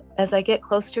 As I get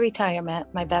close to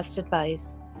retirement, my best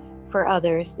advice: for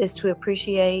others is to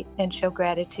appreciate and show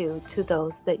gratitude to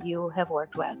those that you have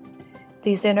worked with.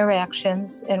 These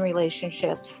interactions and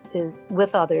relationships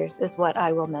with others is what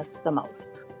I will miss the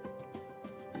most.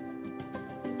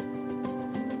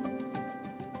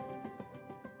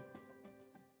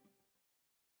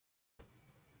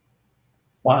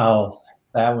 Wow,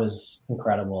 that was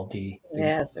incredible, Dee.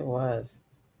 Yes, it was.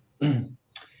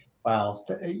 Wow,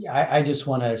 I just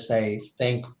want to say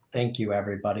thank you,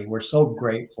 everybody. We're so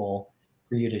grateful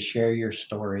for you to share your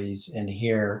stories and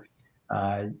hear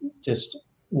just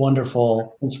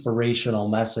wonderful, inspirational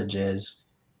messages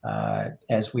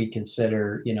as we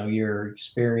consider, your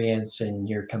experience and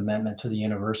your commitment to the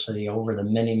university over the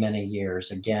many, many years.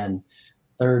 Again,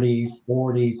 30,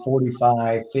 40,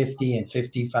 45, 50, and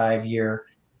 55-year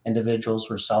individuals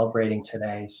we're celebrating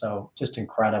today. So just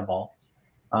incredible.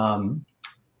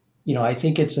 I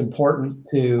think it's important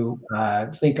to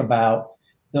think about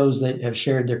those that have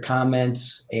shared their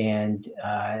comments and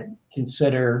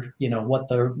consider, what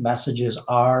their messages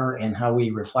are and how we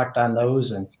reflect on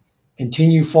those and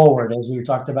continue forward. As we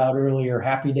talked about earlier,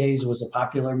 Happy Days was a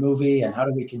popular movie, and how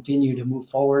do we continue to move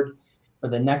forward for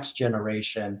the next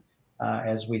generation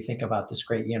as we think about this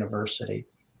great university.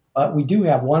 But we do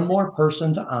have one more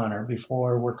person to honor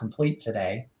before we're complete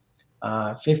today.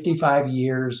 55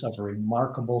 years of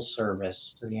remarkable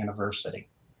service to the university.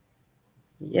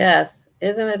 Yes,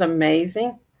 isn't it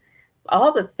amazing?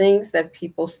 All the things that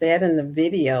people said in the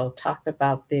video talked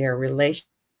about their relationship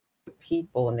with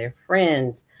people and their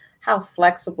friends, how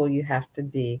flexible you have to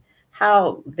be,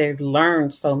 how they've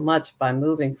learned so much by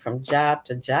moving from job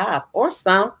to job, or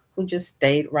some who just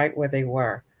stayed right where they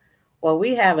were. Well,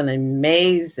 we have an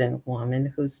amazing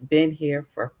woman who's been here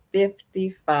for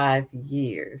 55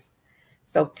 years.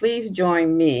 So please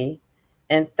join me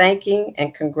in thanking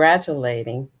and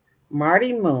congratulating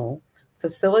Marty Moon,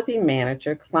 Facility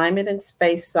Manager, Climate and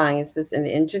Space Sciences and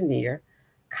Engineer,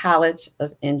 College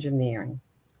of Engineering.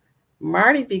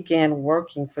 Marty began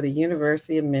working for the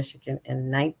University of Michigan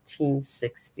in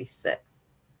 1966.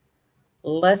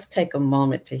 Let's take a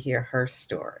moment to hear her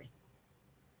story.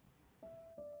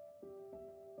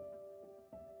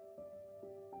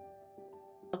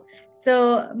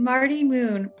 So Marty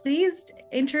Moon, please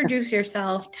introduce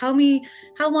yourself. Tell me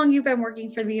how long you've been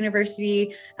working for the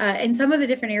university and some of the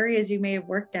different areas you may have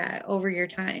worked at over your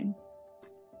time.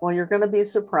 Well, you're going to be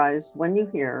surprised when you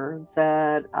hear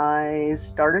that I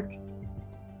started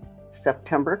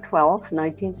September 12th,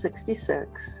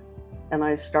 1966, and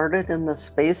I started in the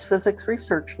Space Physics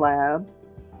Research Lab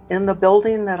in the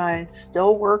building that I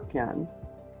still work in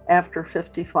after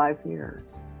 55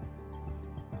 years.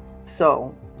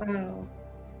 So, wow.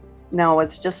 Now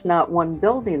it's just not one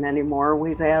building anymore.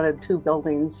 We've added 2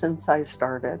 buildings since I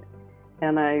started.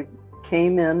 And I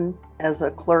came in as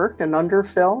a clerk and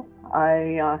underfill.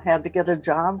 I had to get a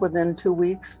job within 2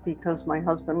 weeks because my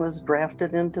husband was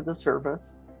drafted into the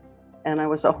service. And I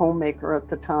was a homemaker at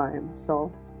the time.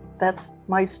 So that's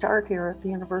my start here at the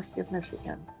University of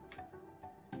Michigan.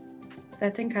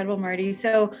 That's incredible, Marty.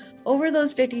 So over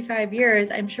those 55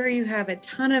 years, I'm sure you have a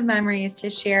ton of memories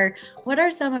to share. What are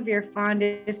some of your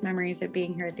fondest memories of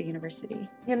being here at the university?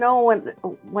 You know,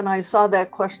 when I saw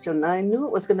that question, I knew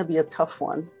it was going to be a tough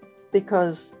one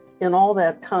because in all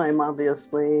that time,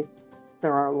 obviously,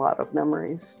 there are a lot of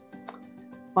memories.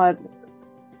 But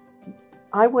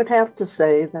I would have to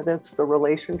say that it's the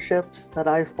relationships that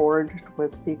I forged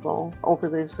with people over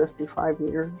these 55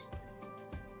 years.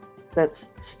 That's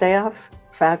staff,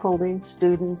 faculty,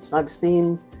 students. I've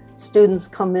seen students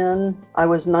come in. I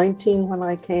was 19 when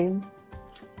I came.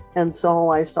 And so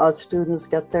I saw students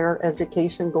get their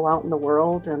education, go out in the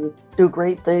world and do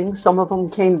great things. Some of them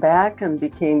came back and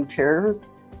became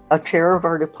a chair of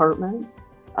our department,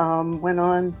 went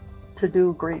on to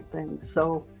do great things.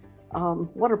 So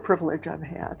what a privilege I've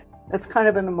had. It's kind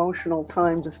of an emotional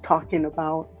time just talking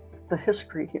about the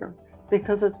history here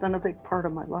because it's been a big part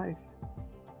of my life.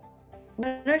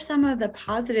 What are some of the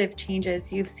positive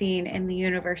changes you've seen in the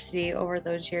university over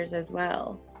those years as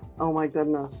well? Oh my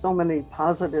goodness, so many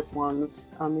positive ones.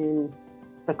 I mean,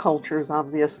 the culture's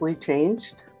obviously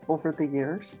changed over the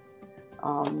years.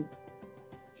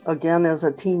 Again, as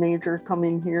a teenager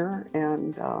coming here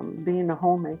and being a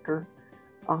homemaker,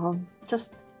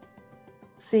 just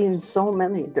seeing so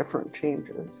many different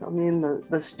changes. I mean,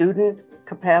 the student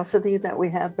capacity that we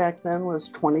had back then was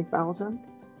 20,000.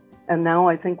 And now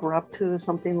I think we're up to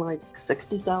something like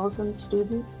 60,000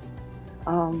 students.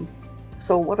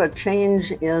 So what a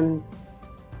change in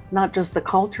not just the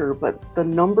culture, but the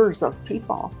numbers of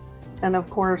people. And of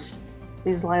course,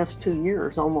 these last 2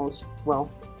 years, almost,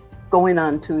 well, going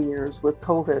on 2 years with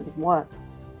COVID, what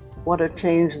what a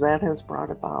change that has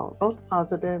brought about, both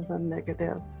positive and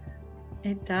negative.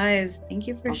 It does. Thank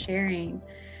you for sharing.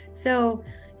 So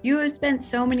you have spent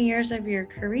so many years of your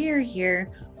career here.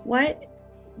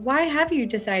 Why have you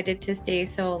decided to stay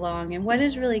so long, and what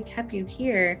has really kept you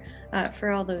here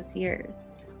for all those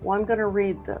years? Well, I'm going to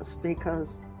read this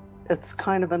because it's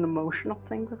kind of an emotional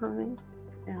thing for me.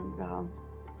 And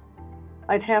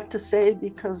I'd have to say,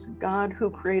 because God, who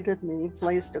created me,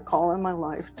 placed a call in my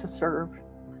life to serve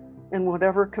in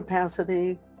whatever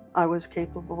capacity I was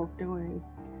capable of doing,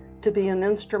 to be an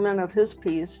instrument of his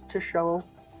peace, to show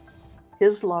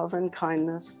his love and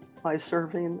kindness by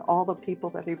serving all the people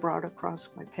that he brought across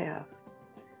my path.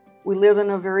 We live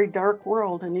in a very dark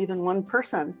world, and even one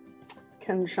person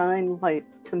can shine light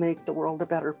to make the world a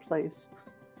better place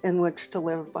in which to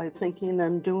live, by thinking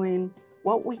and doing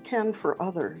what we can for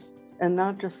others and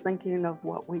not just thinking of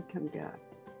what we can get.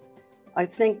 I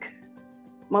think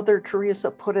Mother Teresa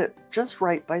put it just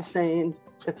right by saying,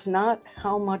 it's not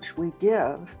how much we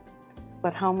give,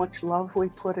 but how much love we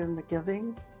put in the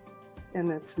giving.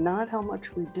 And it's not how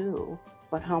much we do,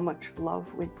 but how much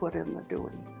love we put in the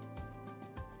doing.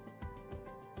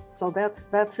 So that's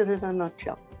it in a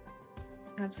nutshell.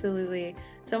 Absolutely.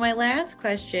 So my last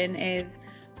question is,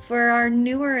 for our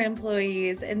newer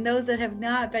employees and those that have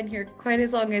not been here quite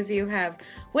as long as you have,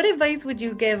 what advice would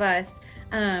you give us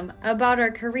about our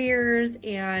careers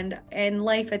and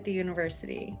life at the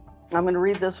university? I'm going to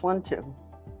read this one too.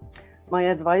 My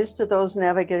advice to those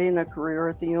navigating a career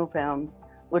at the U of M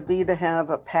would be to have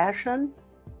a passion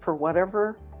for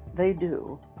whatever they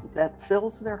do that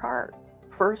fills their heart,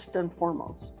 first and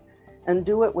foremost, and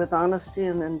do it with honesty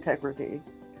and integrity.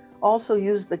 Also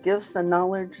use the gifts and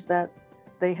knowledge that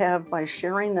they have by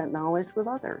sharing that knowledge with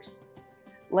others.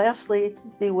 Lastly,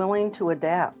 be willing to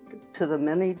adapt to the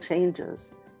many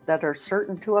changes that are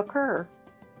certain to occur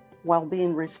while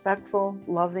being respectful,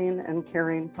 loving, and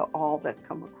caring to all that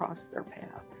come across their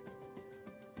path.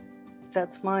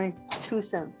 That's my 2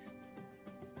 cents.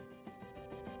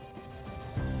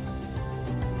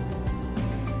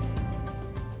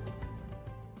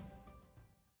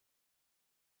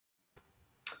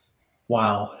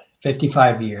 Wow,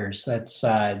 55 years. That's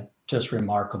just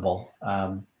remarkable.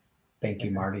 Thank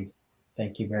you, Marty.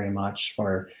 Thank you very much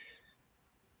for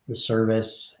the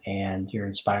service and your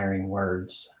inspiring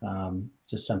words.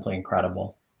 Just simply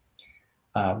incredible.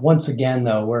 Once again,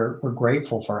 though, we're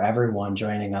grateful for everyone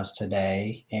joining us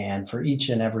today and for each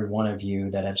and every one of you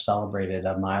that have celebrated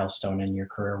a milestone in your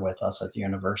career with us at the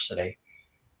university.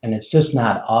 And it's just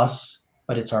not us,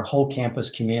 but it's our whole campus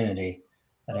community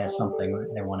that has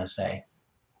something they want to say.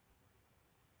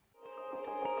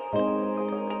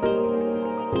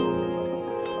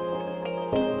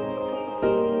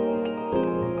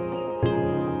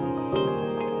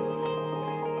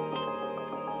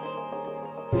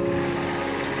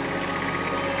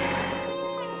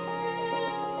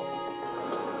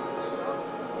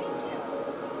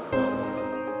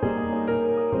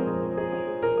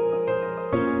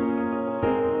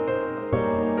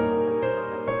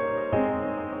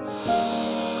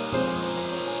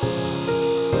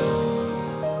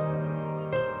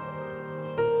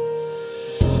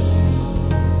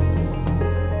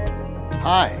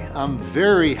 Hi, I'm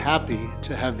very happy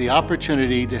to have the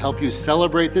opportunity to help you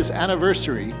celebrate this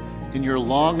anniversary in your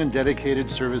long and dedicated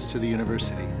service to the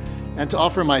university, and to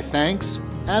offer my thanks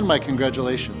and my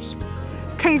congratulations.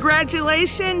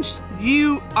 Congratulations,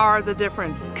 you are the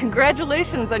difference.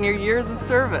 Congratulations on your years of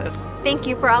service. Thank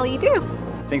you for all you do.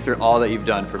 Thanks for all that you've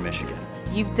done for Michigan.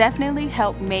 You've definitely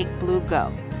helped make Blue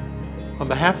go. On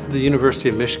behalf of the University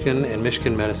of Michigan and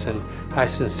Michigan Medicine, I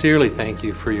sincerely thank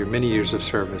you for your many years of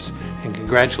service and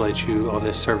congratulate you on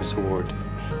this service award.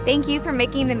 Thank you for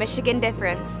making the Michigan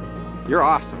difference. You're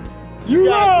awesome. You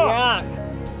rock!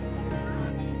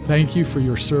 Thank you for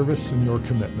your service and your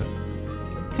commitment.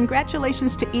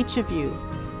 Congratulations to each of you.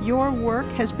 Your work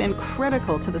has been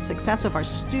critical to the success of our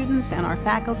students and our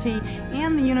faculty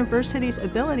and the university's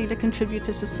ability to contribute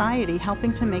to society,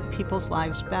 helping to make people's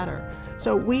lives better.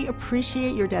 So we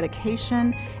appreciate your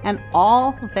dedication and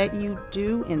all that you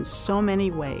do in so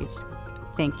many ways.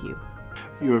 Thank you.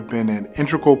 You have been an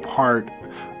integral part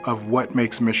of what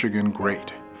makes Michigan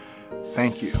great.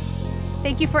 Thank you.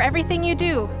 Thank you for everything you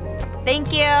do.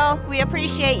 Thank you. We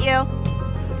appreciate you.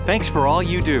 Thanks for all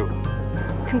you do.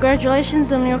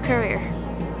 Congratulations on your career.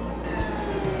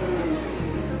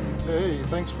 Hey,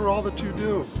 thanks for all that you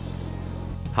do.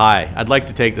 Hi, I'd like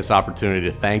to take this opportunity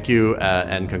to thank you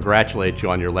and congratulate you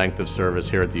on your length of service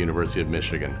here at the University of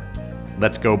Michigan.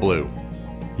 Let's go Blue.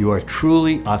 You are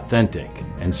truly authentic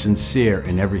and sincere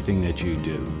in everything that you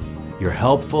do. You're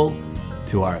helpful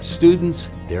to our students,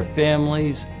 their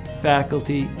families,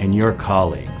 faculty, and your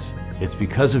colleagues. It's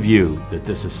because of you that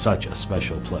this is such a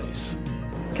special place.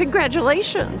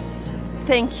 Congratulations.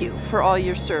 Thank you for all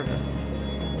your service.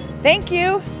 Thank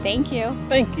you. Thank you.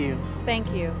 Thank you. Thank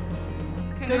you.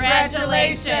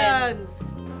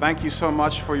 Congratulations. Thank you so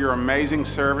much for your amazing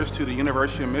service to the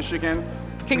University of Michigan.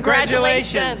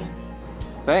 Congratulations.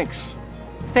 Thanks.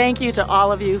 Thank you to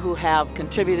all of you who have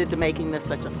contributed to making this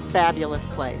such a fabulous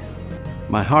place.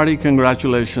 My hearty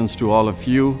congratulations to all of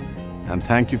you, and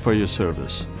thank you for your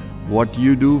service. What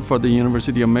you do for the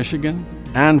University of Michigan,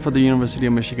 and for the University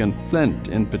of Michigan Flint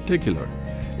in particular,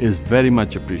 is very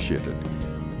much appreciated.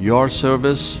 Your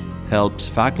service helps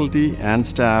faculty and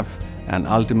staff and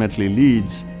ultimately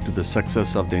leads to the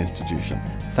success of the institution.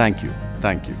 Thank you.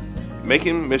 Thank you.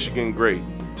 Making Michigan great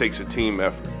takes a team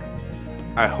effort.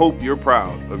 I hope you're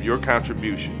proud of your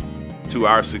contribution to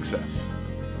our success.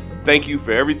 Thank you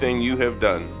for everything you have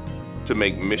done to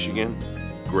make Michigan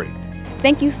great.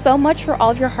 Thank you so much for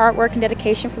all of your hard work and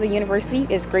dedication for the university.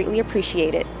 It is greatly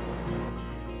appreciated.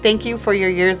 Thank you for your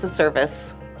years of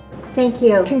service. Thank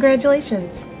you.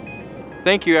 Congratulations.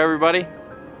 Thank you, everybody.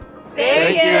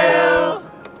 Thank you.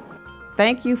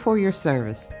 Thank you for your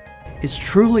service. It's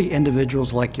truly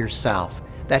individuals like yourself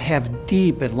that have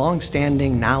deep and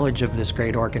long-standing knowledge of this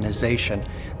great organization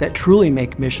that truly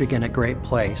make Michigan a great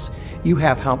place. You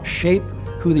have helped shape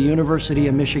who the University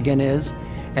of Michigan is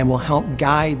and will help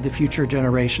guide the future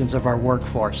generations of our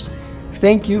workforce.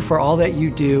 Thank you for all that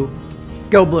you do.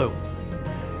 Go Blue!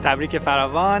 تبریک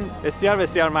فراوان. بسیار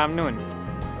بسیار ممنون.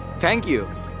 Thank you.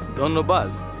 Donobad.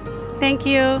 Thank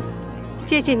you.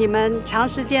 谢谢你们长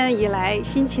时间以来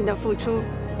辛勤的付出。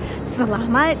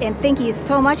 Salamat, and thank you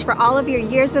so much for all of your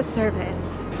years of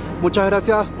service. Muchas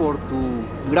gracias por tu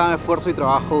gran esfuerzo y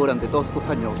trabajo durante todos estos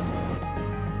años.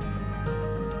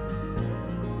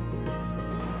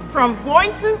 From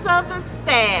Voices of the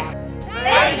Staff.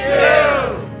 Thank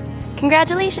you.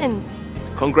 Congratulations.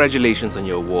 Congratulations on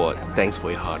your award. Thanks for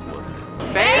your hard work.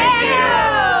 Thank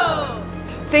you.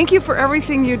 Thank you for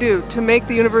everything you do to make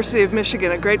the University of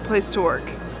Michigan a great place to work.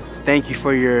 Thank you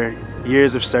for your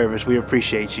years of service. We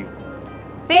appreciate you.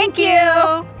 Thank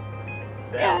you.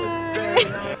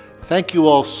 Thank you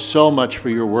all so much for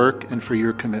your work and for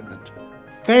your commitment.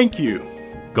 Thank you.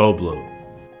 Go Blue.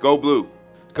 Go Blue.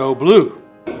 Go Blue!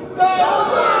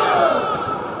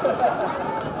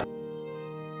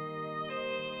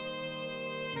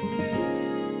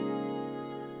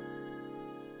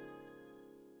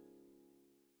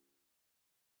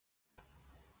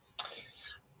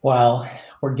 Well,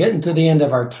 we're getting to the end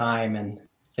of our time, and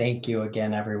thank you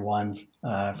again, everyone,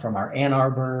 from our Ann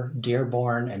Arbor,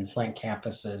 Dearborn, and Flint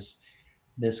campuses.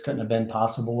 This couldn't have been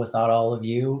possible without all of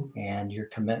you and your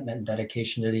commitment and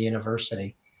dedication to the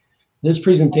university. This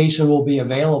presentation will be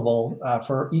available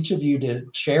for each of you to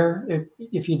share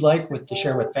if you'd like, to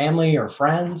share with family or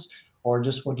friends, or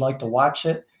just would like to watch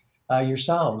it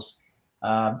yourselves.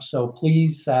 So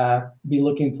please be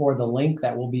looking for the link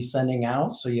that we'll be sending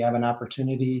out so you have an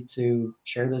opportunity to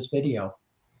share this video.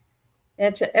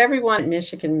 And to everyone at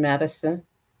Michigan Medicine,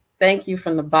 thank you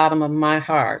from the bottom of my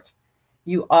heart.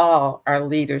 You all are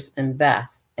leaders and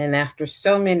best. And after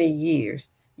so many years,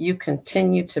 you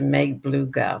continue to make Blue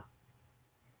go.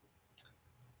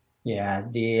 Yeah,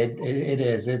 it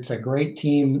is. It's a great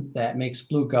team that makes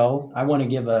Blue go. I want to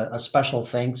give a special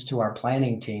thanks to our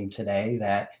planning team today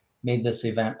that made this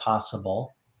event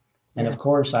possible. And of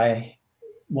course, I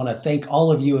want to thank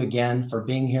all of you again for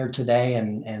being here today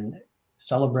and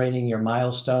celebrating your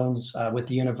milestones with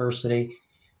the university.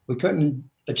 We couldn't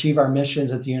achieve our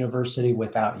missions at the university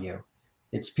without you.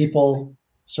 It's people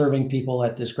serving people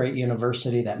at this great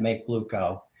university that make Blue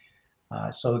go.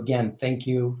 So again, thank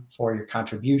you for your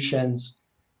contributions.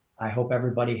 I hope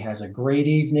everybody has a great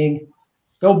evening.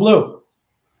 Go Blue!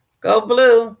 Go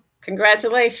Blue!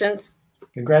 Congratulations!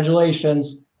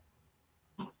 Congratulations!